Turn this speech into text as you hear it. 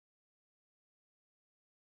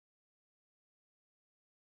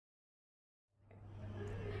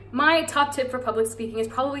My top tip for public speaking is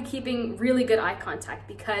probably keeping really good eye contact,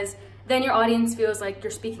 because then your audience feels like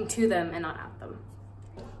you're speaking to them and not at them.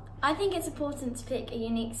 I think it's important to pick a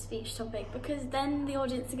unique speech topic, because then the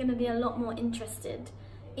audience are going to be a lot more interested.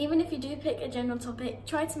 Even if you do pick a general topic,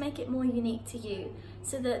 try to make it more unique to you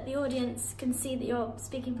so that the audience can see that you're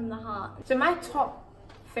speaking from the heart. So my top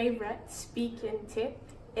favourite speaking tip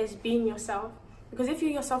is being yourself, because if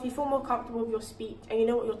you're yourself, you feel more comfortable with your speech and you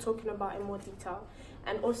know what you're talking about in more detail.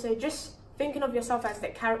 And also just thinking of yourself as the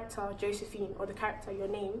character Josephine, or the character your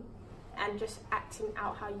name, and just acting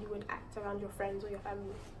out how you would act around your friends or your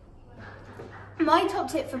family. My top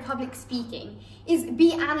tip for public speaking is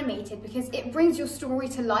be animated, because it brings your story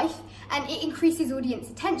to life and it increases audience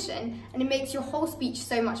attention and it makes your whole speech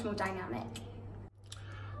so much more dynamic.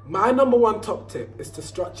 My number one top tip is to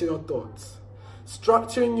structure your thoughts.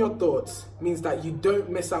 Structuring your thoughts means that you don't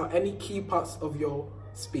miss out any key parts of your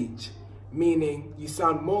speech, meaning you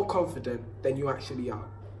sound more confident than you actually are.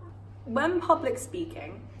 When public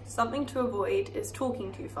speaking, something to avoid is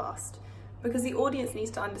talking too fast, because the audience needs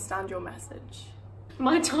to understand your message.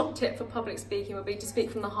 My top tip for public speaking would be to speak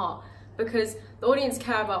from the heart, because the audience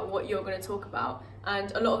care about what you're going to talk about,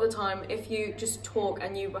 and a lot of the time if you just talk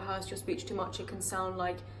and you rehearse your speech too much, it can sound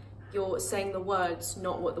like you're saying the words,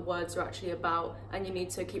 not what the words are actually about, and you need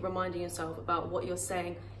to keep reminding yourself about what you're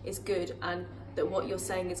saying is good and that what you're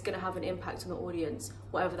saying is going to have an impact on the audience,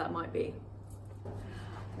 whatever that might be.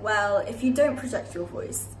 Well, if you don't project your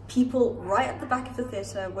voice, people right at the back of the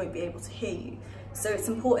theatre won't be able to hear you. So it's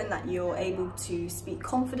important that you're able to speak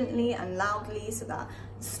confidently and loudly so that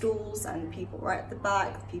the stalls and people right at the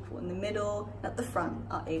back, the people in the middle, and at the front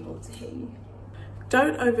are able to hear you.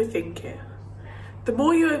 Don't overthink it. The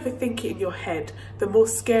more you overthink it in your head, the more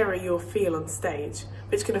scary you'll feel on stage,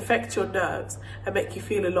 which can affect your nerves and make you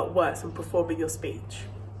feel a lot worse when performing your speech.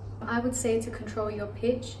 I would say to control your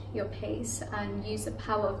pitch, your pace, and use the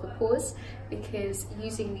power of the pause, because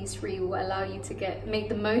using these three will allow you to make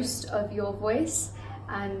the most of your voice,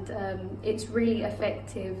 and it's really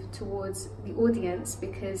effective towards the audience,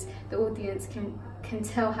 because the audience can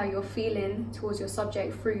tell how you're feeling towards your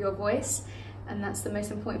subject through your voice, and that's the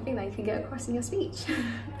most important thing that you can get across in your speech.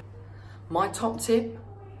 My top tip: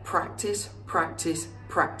 practice, practice,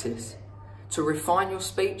 practice to refine your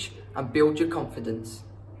speech and build your confidence.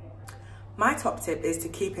 My top tip is to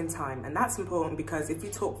keep in time, and that's important because if you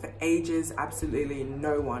talk for ages, absolutely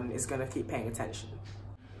no one is going to keep paying attention.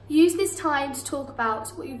 Use this time to talk about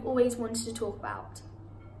what you've always wanted to talk about.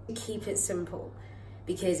 Keep it simple,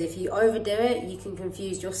 because if you overdo it, you can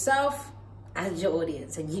confuse yourself and your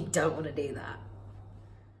audience, and you don't want to do that.